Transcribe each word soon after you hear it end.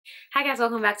Hi guys,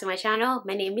 welcome back to my channel.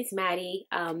 My name is Maddie.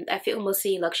 I film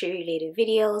mostly luxury related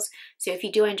videos, so if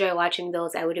you do enjoy watching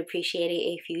those, I would appreciate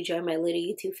it if you join my little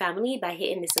YouTube family by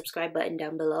hitting the subscribe button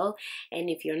down below. And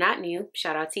if you're not new,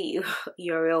 shout out to you.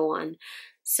 You're a real one.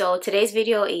 So today's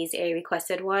video is a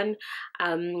requested one.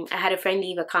 I had a friend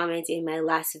leave a comment in my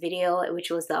last video,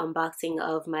 which was the unboxing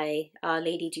of my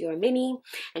Lady Dior Mini,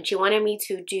 and she wanted me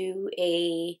to do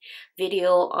a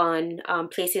video on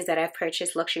places that I've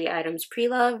purchased luxury items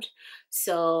pre-loved.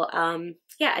 So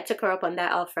yeah, I took her up on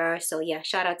that offer. So yeah,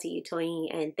 shout out to you, Tony,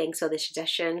 and thanks for the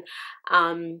suggestion.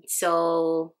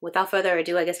 So without further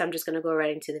ado, I guess I'm just gonna go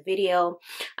right into the video.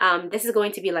 This is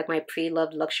going to be like my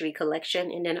pre-loved luxury collection,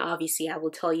 and then obviously I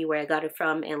will tell you where I got it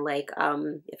from and like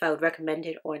if I would recommend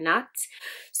it or not.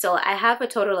 So I have a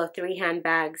total of 3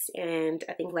 handbags and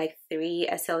I think like 3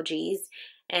 SLGs,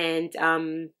 and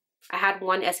I had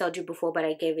 1 SLG before, but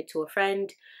I gave it to a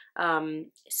friend.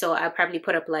 So I'll probably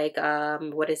put up like I'll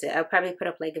probably put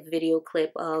up like a video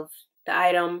clip of the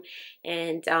item,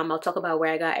 and I'll talk about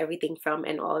where I got everything from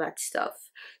and all that stuff.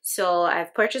 So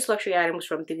I've purchased luxury items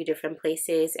from 3 different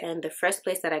places, and the first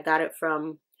place that I got it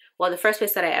from, well, the first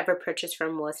place that I ever purchased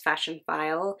from was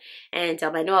Fashionphile, and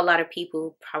I know a lot of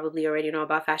people probably already know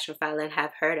about Fashionphile and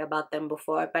have heard about them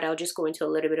before, but I'll just go into a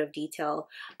little bit of detail.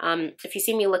 If you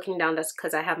see me looking down, that's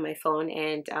because I have my phone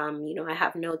and you know, I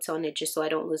have notes on it just so I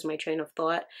don't lose my train of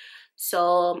thought.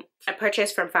 So I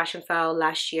purchased from Fashionphile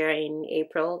last year in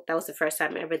April. That was the first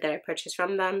time ever that I purchased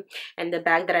from them. And the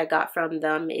bag that I got from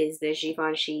them is the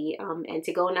Givenchy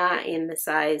Antigona in the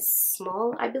size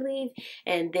small, I believe.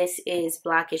 And this is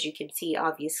black, as you can see,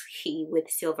 obviously with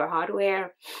silver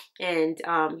hardware. And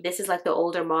this is like the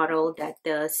older model that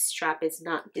the strap is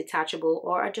not detachable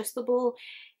or adjustable.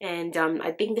 And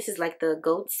I think this is like the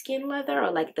goat skin leather or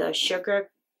like the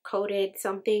sugar coated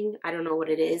something. I don't know what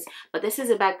it is, but this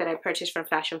is a bag that I purchased from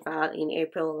Fashionphile in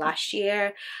April last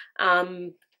year.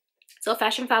 So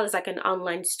Fashionphile is like an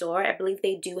online store. I believe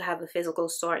they do have a physical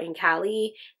store in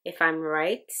Cali, if I'm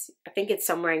right. I think it's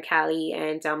somewhere in Cali,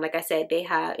 and like I said,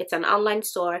 it's an online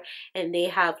store and they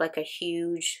have like a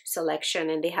huge selection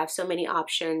and they have so many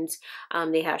options.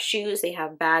 They have shoes, they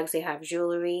have bags, they have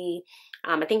jewelry.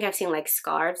 I think I've seen like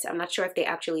scarves. I'm not sure if they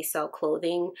actually sell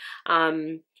clothing.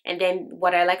 And then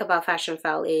what I like about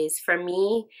Fashionphile is, for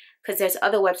me, because there's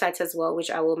other websites as well,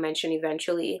 which I will mention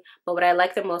eventually, but what I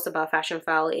like the most about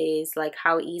Fashionphile is like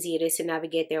how easy it is to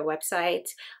navigate their website.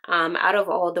 Out of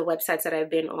all the websites that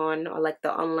I've been on, or like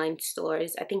the online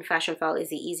stores, I think Fashionphile is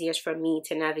the easiest for me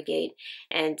to navigate.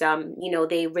 And you know,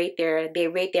 they rate their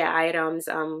items.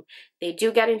 They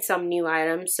do get in some new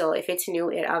items, so if it's new,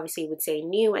 it obviously would say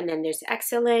new, and then there's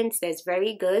excellent, there's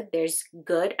very good, there's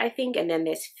good, I think, and then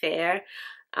there's fair.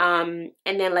 And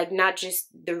then like not just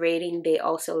the rating, they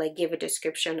also like give a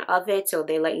description of it, so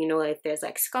they let you know if there's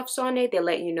like scuffs on it, they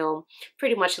let you know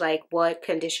pretty much like what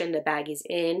condition the bag is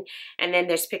in, and then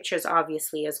there's pictures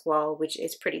obviously as well, which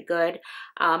is pretty good.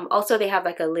 Also they have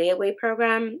like a layaway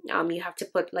program. You have to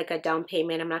put like a down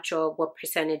payment. I'm not sure what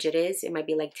percentage it is, it might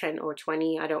be like 10 or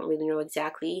 20, I don't really know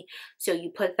exactly. So you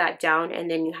put that down and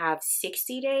then you have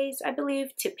 60 days, I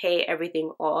believe, to pay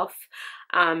everything off.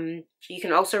 You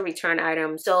can also return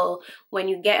items. So when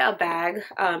you get a bag,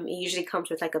 it usually comes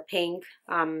with like a pink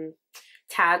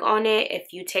tag on it.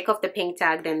 If you take off the pink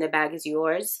tag, then the bag is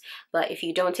yours, but if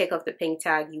you don't take off the pink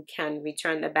tag, you can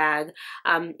return the bag.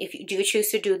 If you do choose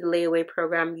to do the layaway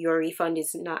program, your refund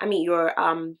is not, I mean, your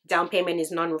down payment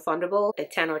is non-refundable. The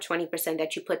 10 or 20%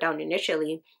 that you put down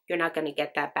initially, you're not going to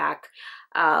get that back.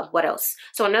 What else?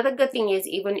 So another good thing is,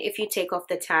 even if you take off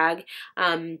the tag,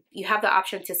 you have the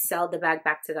option to sell the bag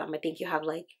back to them. I think you have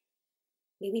like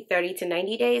maybe 30 to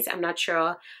 90 days. I'm not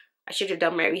sure. I should have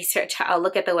done my research. I'll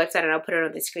look at the website and I'll put it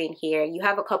on the screen here. You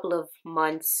have a couple of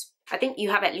months. I think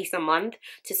you have at least a month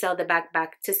to sell the bag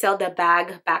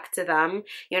back to them.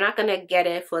 You're not gonna get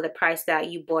it for the price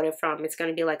that you bought it from. It's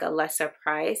gonna be like a lesser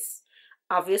price,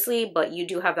 obviously, but you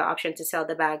do have the option to sell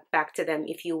the bag back to them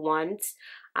if you want.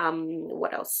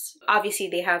 What else? Obviously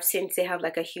since they have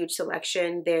like a huge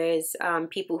selection, there's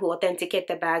people who authenticate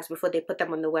the bags before they put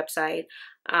them on the website.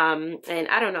 And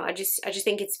I don't know, I just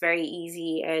think it's very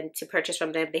easy and to purchase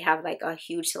from them. They have like a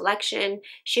huge selection.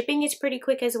 Shipping is pretty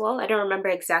quick as well. I don't remember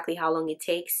exactly how long it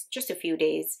takes, just a few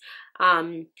days.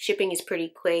 Shipping is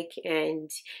pretty quick,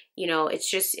 and you know, it's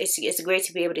great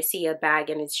to be able to see a bag,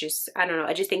 and it's just, I don't know,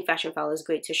 I just think Fashionphile is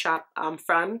great to shop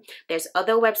from. There's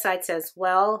other websites as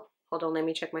well. hold on, let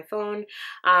me check my phone.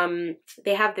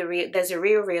 They have there's a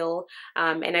Real Real,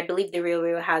 and I believe the Real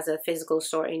Real has a physical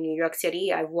store in New York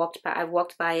City. I've walked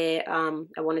by it,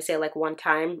 I want to say like one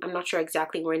time. I'm not sure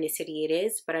exactly where in the city it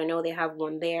is, but I know they have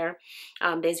one there.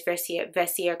 There's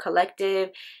Vestiaire Collective,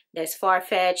 there's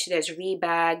Farfetch, there's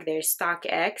Rebag, there's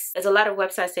StockX. There's a lot of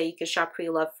websites that you can shop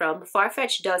Preloved from.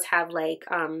 Farfetch does have like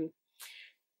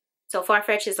so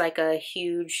Farfetch is like a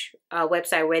huge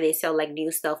website where they sell like new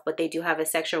stuff, but they do have a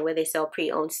section where they sell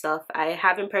pre-owned stuff. I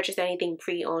haven't purchased anything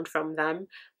pre-owned from them,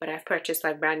 but I've purchased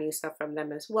like brand new stuff from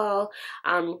them as well.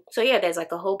 So yeah, there's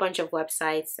like a whole bunch of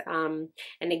websites. And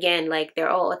again, like they're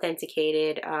all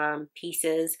authenticated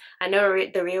pieces. I know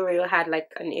the Real Real had like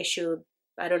an issue,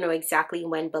 I don't know exactly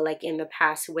when, but like in the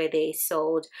past where they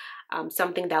sold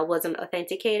something that wasn't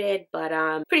authenticated, but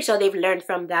pretty sure they've learned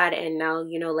from that, and now,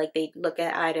 you know, like they look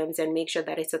at items and make sure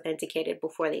that it's authenticated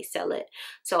before they sell it.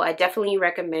 So I definitely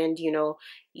recommend, you know,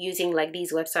 using like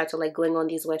these websites or like going on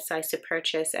these websites to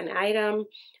purchase an item,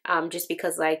 just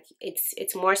because like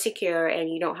it's more secure and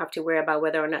you don't have to worry about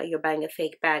whether or not you're buying a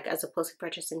fake bag, as opposed to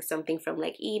purchasing something from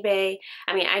like eBay.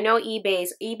 I mean, I know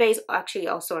eBay's actually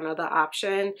also another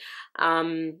option.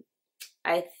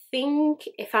 I think,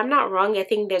 if I'm not wrong, I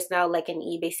think there's now like an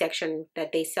eBay section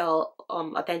that they sell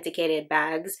authenticated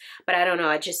bags, but I don't know.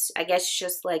 I guess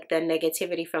just like the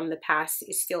negativity from the past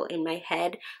is still in my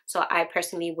head, so I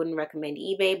personally wouldn't recommend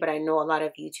eBay. But I know a lot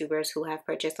of YouTubers who have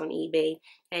purchased on eBay,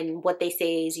 and what they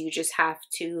say is you just have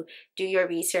to do your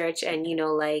research and, you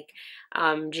know, like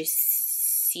just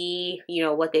see, you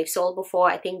know, what they've sold before.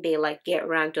 I think they like get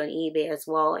ranked on eBay as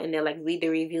well, and they like read the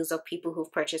reviews of people who've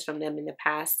purchased from them in the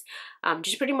past.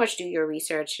 Just pretty much do your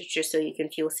research, just so you can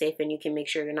feel safe and you can make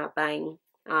sure you're not buying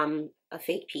a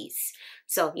fake piece.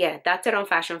 So yeah, that's it on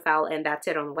Fashionphile, and that's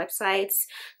it on websites.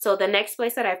 So the next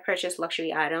place that I've purchased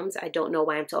luxury items, I don't know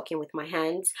why I'm talking with my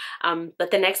hands, but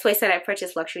the next place that I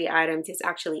purchased luxury items is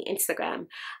actually Instagram.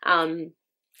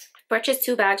 Purchased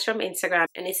 2 bags from Instagram,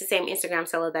 and it's the same Instagram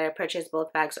seller that I purchased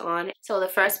both bags on. So the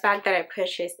first bag that I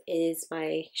purchased is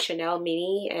my Chanel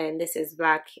mini, and this is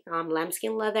black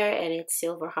lambskin leather, and it's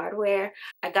silver hardware.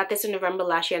 I got this in November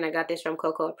last year, and I got this from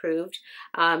Coco Approved.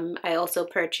 I also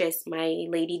purchased my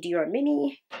Lady Dior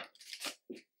mini,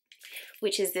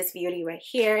 which is this beauty right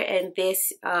here, and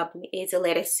this is the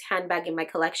latest handbag in my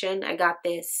collection. I got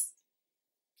this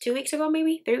 2 weeks ago,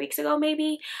 maybe 3 weeks ago,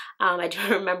 maybe. I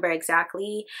don't remember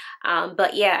exactly,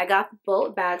 but yeah, I got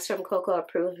both bags from Coco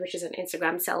Approved, which is an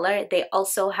Instagram seller. They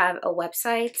also have a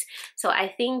website, so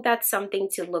I think that's something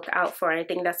to look out for. I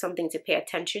think that's something to pay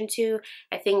attention to.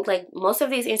 I think like most of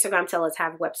these Instagram sellers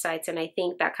have websites, and I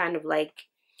think that kind of like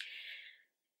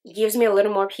gives me a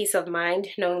little more peace of mind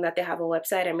knowing that they have a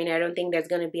website. I mean, I don't think there's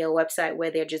going to be a website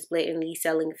where they're just blatantly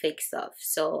selling fake stuff.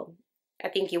 So I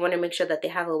think you want to make sure that they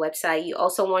have a website. You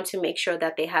also want to make sure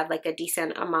that they have like a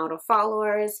decent amount of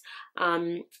followers.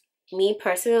 Me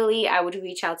personally, I would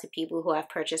reach out to people who have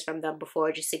purchased from them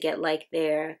before, just to get like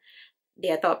their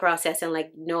thought process and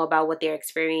like know about what their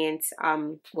experience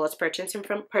was purchasing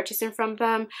from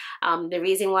them. The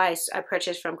reason why I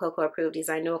purchased from Coco Approved is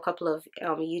I know a couple of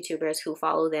YouTubers who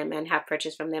follow them and have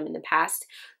purchased from them in the past,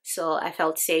 so I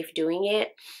felt safe doing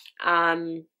it.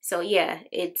 So yeah,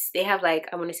 they have like,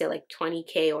 I want to say like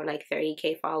 20K or like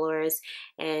 30K followers,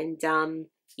 and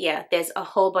yeah, there's a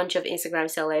whole bunch of Instagram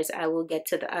sellers. I would get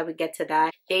to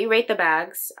that. They rate the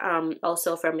bags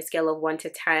also from a scale of 1 to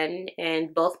 10,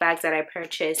 and both bags that I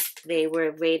purchased, they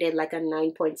were rated like a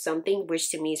 9 point something, which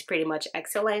to me is pretty much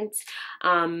excellent.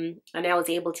 And I was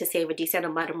able to save a decent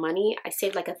amount of money. I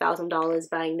saved like $1,000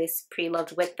 buying this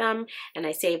Preloved with them, and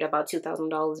I saved about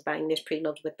 $2,000 buying this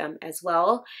Preloved with them as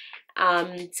well.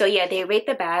 So yeah, they rate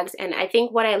the bags, and I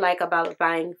think what I like about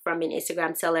buying from an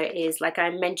Instagram seller is, like I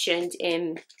mentioned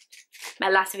in my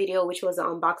last video, which was an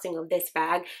unboxing of this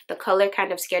bag, the color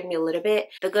kind of scared me a little bit.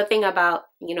 The good thing about,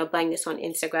 you know, buying this on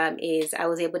Instagram is I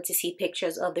was able to see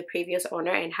pictures of the previous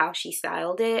owner and how she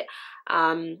styled it.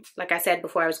 Like I said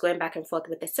before, I was going back and forth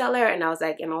with the seller, and I was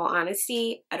like, in all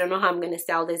honesty, I don't know how I'm gonna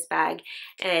style this bag.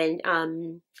 And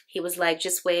he was like,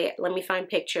 just wait, let me find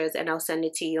pictures and I'll send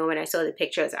it to you. And when I saw the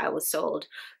pictures, I was sold.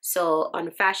 So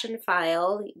on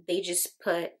Fashionphile, they just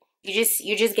put, you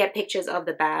just get pictures of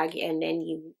the bag, and then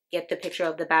you get the picture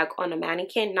of the bag on a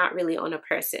mannequin, not really on a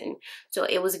person. So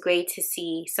it was great to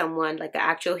see someone, like an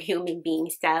actual human being,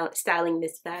 styling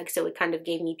this bag. So it kind of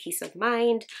gave me peace of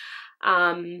mind.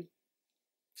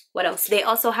 What else? They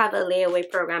also have a layaway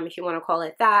program, if you want to call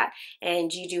it that,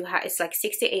 and you do have, it's like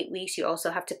 6 to 8 weeks. You also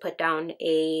have to put down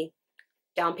a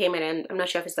down payment, and I'm not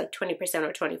sure if it's like 20%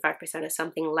 or 25% or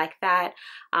something like that.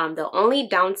 The only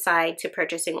downside to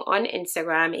purchasing on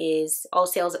Instagram is all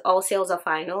sales are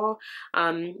final.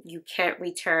 You can't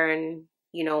return,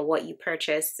 you know, what you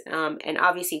purchased, and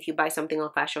obviously if you buy something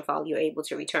on Fashionphile, you're able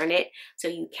to return it. So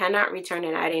you cannot return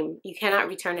an item,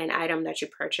 that you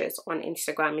purchase on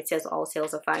Instagram. It says all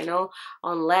sales are final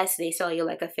unless they sell you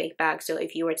like a fake bag. So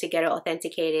if you were to get it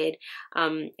authenticated,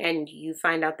 and you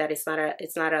find out that it's not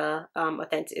an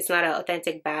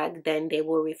authentic bag, then they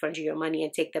will refund you your money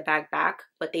and take the bag back.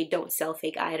 But they don't sell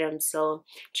fake items, so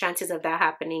chances of that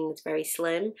happening is very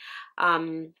slim.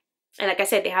 And like I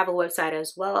said, they have a website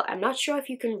as well. I'm not sure if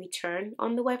you can return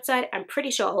on the website. I'm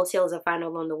pretty sure all sales are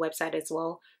final on the website as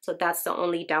well. So that's the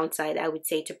only downside I would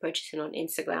say to purchasing on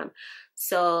Instagram.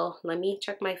 So let me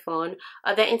check my phone.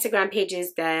 Other Instagram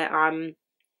pages that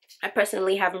I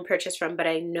personally haven't purchased from, but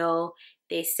I know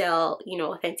they sell, you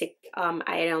know, authentic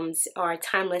items, are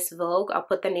Timeless Vogue. I'll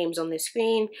put the names on the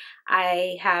screen.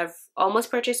 I have almost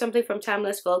purchased something from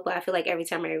Timeless Vogue, but I feel like every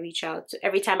time I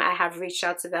have reached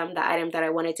out to them, the item that I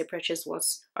wanted to purchase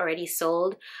was already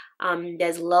sold.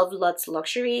 There's Love Lutz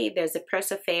Luxury, there's the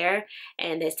Press Affair,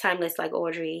 and there's Timeless like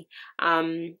Audrey.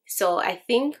 So I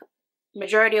think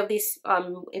majority of these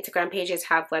Instagram pages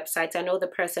have websites. I know the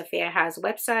Press Affair has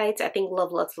websites. I think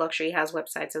Love Lutz Luxury has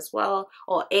websites as well,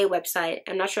 or a website.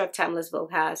 I'm not sure if Timeless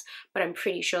Vogue has, but I'm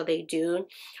pretty sure they do.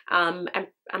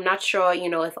 I'm not sure, you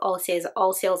know, if all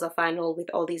sales are final with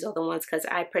all these other ones, because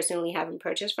I personally haven't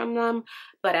purchased from them,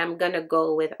 but I'm gonna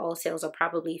go with all sales are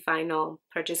probably final,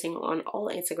 purchasing on all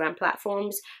Instagram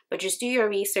platforms. But just do your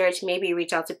research, maybe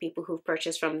reach out to people who've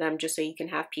purchased from them just so you can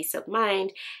have peace of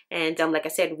mind. And like I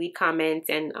said, read comments,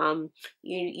 and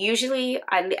usually,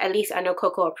 at least I know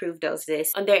Coco Approved does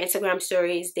this. On their Instagram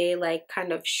stories, they like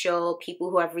kind of show people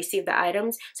who have received the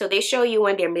items. So they show you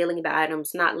when they're mailing the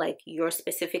items, not like yours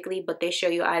specifically, but they show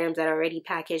you items that are already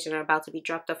packaged and are about to be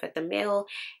dropped off at the mail.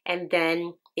 And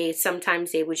then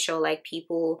sometimes they would show like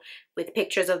people with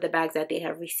pictures of the bags that they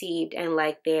have received and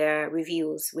like their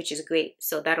reviews, which is great.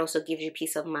 So that also gives you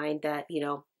peace of mind that, you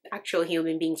know, actual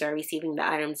human beings are receiving the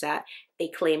items that they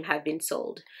claim have been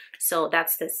sold. So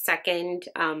that's the second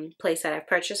place that I've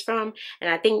purchased from. And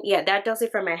I think, yeah, that does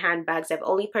it for my handbags. I've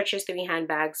only purchased 3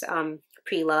 handbags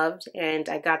pre-loved, and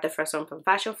I got the first one from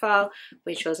Fashionphile,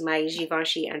 which was my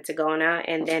Givenchy Antigona,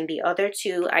 and then the other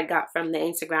 2 I got from the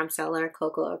Instagram seller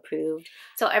Coco Approved.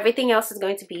 So everything else is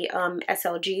going to be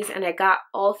SLGs, and I got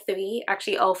all 3,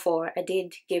 actually all 4. I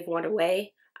did give one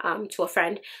away to a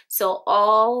friend. So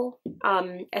all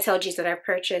SLGs that I've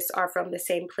purchased are from the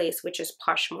same place, which is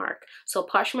Poshmark. So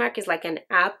Poshmark is like an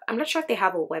app. I'm not sure if they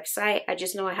have a website. I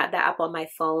just know I have that app on my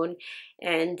phone,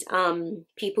 and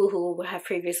people who have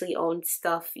previously owned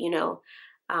stuff, you know,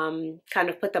 kind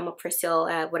of put them up for sale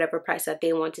at whatever price that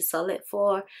they want to sell it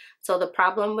for. So the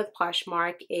problem with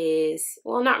Poshmark is,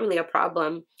 well, not really a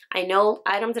problem. I know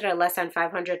items that are less than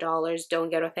 $500 don't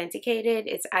get authenticated.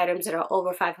 It's items that are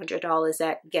over $500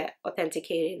 that get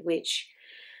authenticated, which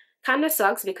kind of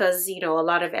sucks because, you know, a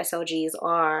lot of SLGs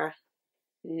are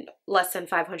less than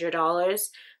 $500.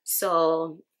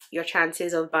 So your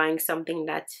chances of buying something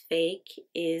that's fake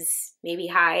is maybe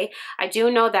high. I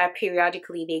do know that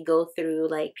periodically they go through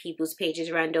like people's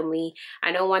pages randomly.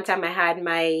 I know one time I had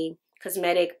my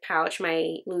cosmetic pouch,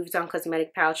 my Louis Vuitton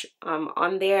cosmetic pouch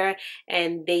on there,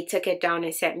 and they took it down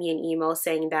and sent me an email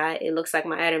saying that it looks like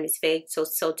my item is fake.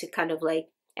 So to kind of like,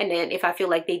 and then if I feel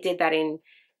like they did that in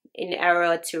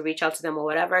error, to reach out to them or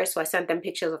whatever. So I sent them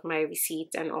pictures of my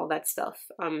receipts and all that stuff,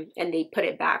 and they put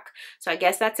it back. So I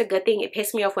guess that's a good thing. It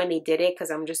pissed me off when they did it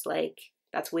because I'm just like,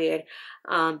 that's weird,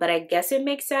 but I guess it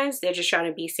makes sense. They're just trying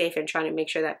to be safe and trying to make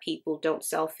sure that people don't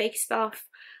sell fake stuff.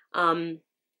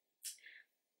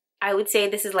 I would say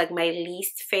this is like my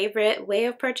least favorite way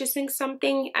of purchasing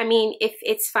something. I mean, if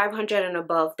it's $500 and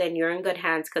above, then you're in good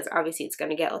hands because obviously it's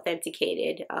going to get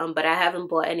authenticated. But I haven't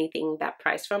bought anything that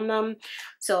price from them.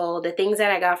 So the things that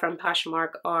I got from Poshmark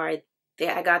are,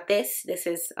 I got this. This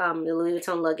is the Louis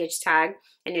Vuitton luggage tag.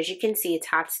 And as you can see, it's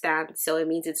hot stamped. So it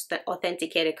means it's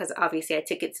authenticated because obviously I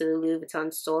took it to the Louis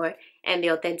Vuitton store and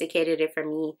they authenticated it for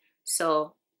me.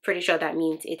 So pretty sure that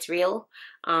means it's real.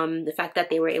 The fact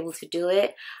that they were able to do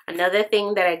it. Another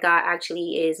thing that I got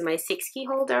actually is my 6 key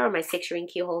holder, or my 6 ring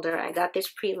key holder. I got this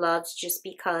pre-loved just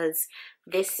because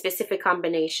this specific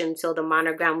combination, so the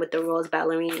monogram with the rose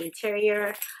ballerina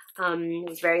interior,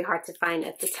 was very hard to find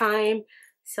at the time.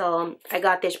 So I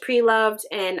got this pre-loved,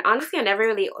 and honestly I never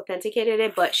really authenticated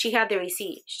it, but she had the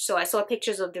receipt. So I saw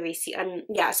pictures of the receipt.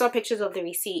 Yeah, I saw pictures of the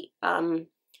receipt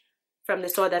from the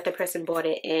store that the person bought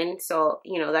it in. So,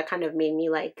 you know, that kind of made me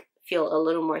like, feel a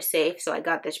little more safe. So I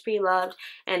got this Preloved,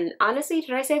 and honestly,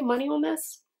 did I save money on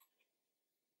this?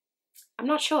 I'm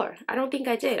not sure. I don't think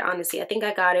I did, honestly. I think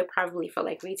I got it probably for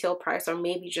like retail price or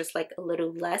maybe just like a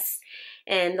little less.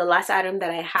 And the last item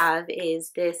that I have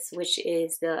is this, which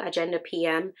is the Agenda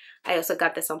PM. I also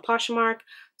got this on Poshmark.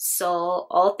 So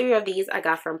all three of these I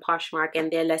got from Poshmark,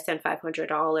 and they're less than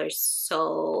 $500.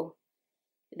 So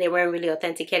they weren't really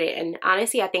authenticated. And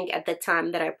honestly, I think at the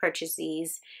time that I purchased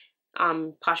these,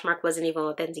 Poshmark wasn't even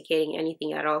authenticating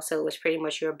anything at all. So it was pretty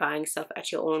much you're buying stuff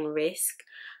at your own risk.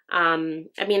 I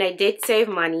mean, I did save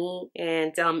money,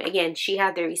 and again, she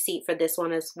had the receipt for this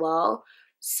one as well,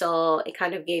 so it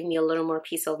kind of gave me a little more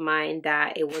peace of mind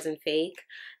that it wasn't fake.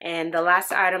 And the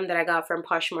last item that I got from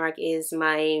Poshmark is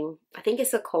my, I think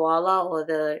it's a koala or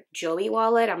the Joey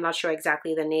wallet. I'm not sure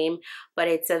exactly the name, but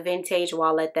it's a vintage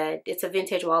wallet that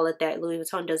Louis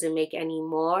Vuitton doesn't make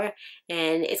anymore,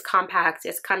 and it's compact.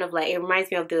 It's kind of like, it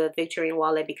reminds me of the Victorian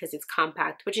wallet because it's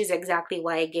compact, which is exactly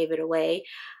why I gave it away.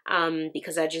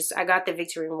 Because I got the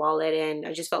Victorian wallet and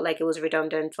I just felt like it was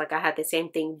redundant. Like I had the same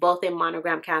thing, both in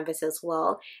monogram canvas as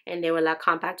well, and they were like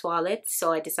compact wallets.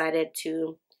 So I decided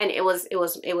to, and it was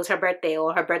her birthday,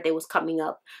 or her birthday was coming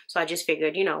up, so I just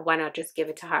figured, you know, why not just give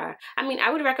it to her. I mean, I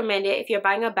would recommend it if you're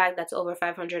buying a bag that's over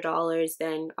 $500,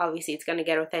 then obviously it's going to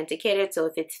get authenticated. So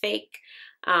if it's fake,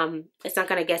 it's not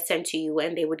going to get sent to you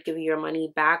and they would give you your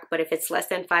money back. But if it's less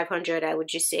than 500, I would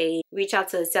just say reach out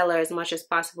to the seller as much as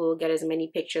possible, get as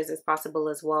many pictures as possible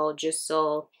as well, just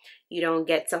so you don't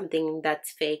get something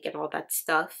that's fake and all that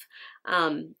stuff.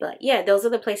 But yeah, those are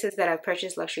the places that I've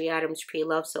purchased luxury items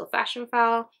pre-loved. So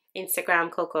Fashionphile, Instagram,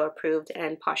 Coco Approved,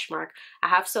 and Poshmark. I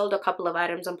have sold a couple of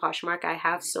items on Poshmark. I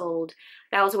have sold,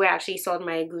 that was where I actually sold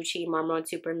my Gucci Marmont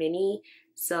Super Mini.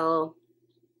 So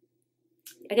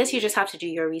I guess you just have to do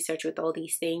your research with all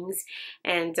these things.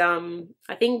 And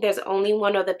I think there's only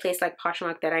one other place like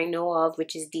Poshmark that I know of,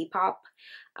 which is Depop.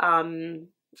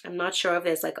 I'm not sure if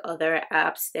there's like other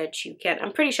apps that you can.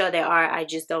 I'm pretty sure there are, I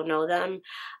just don't know them.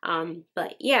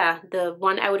 But yeah, the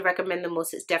one I would recommend the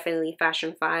most is definitely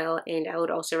Fashionphile, and I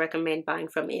would also recommend buying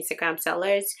from Instagram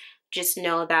sellers. Just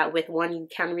know that with one you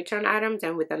can return items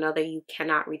and with another you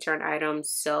cannot return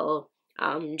items. So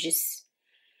just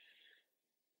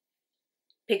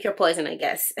pick your poison, I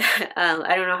guess.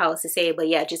 I don't know how else to say it, but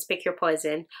yeah, just pick your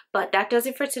poison. But that does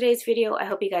it for today's video. I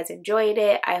hope you guys enjoyed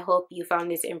it. I hope you found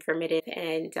this informative,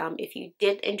 and if you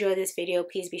did enjoy this video,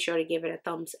 please be sure to give it a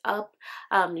thumbs up.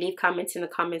 Leave comments in the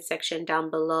comment section down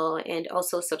below, and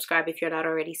also subscribe if you're not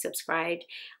already subscribed.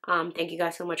 Thank you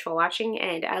guys so much for watching,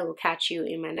 and I will catch you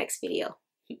in my next video.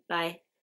 Bye.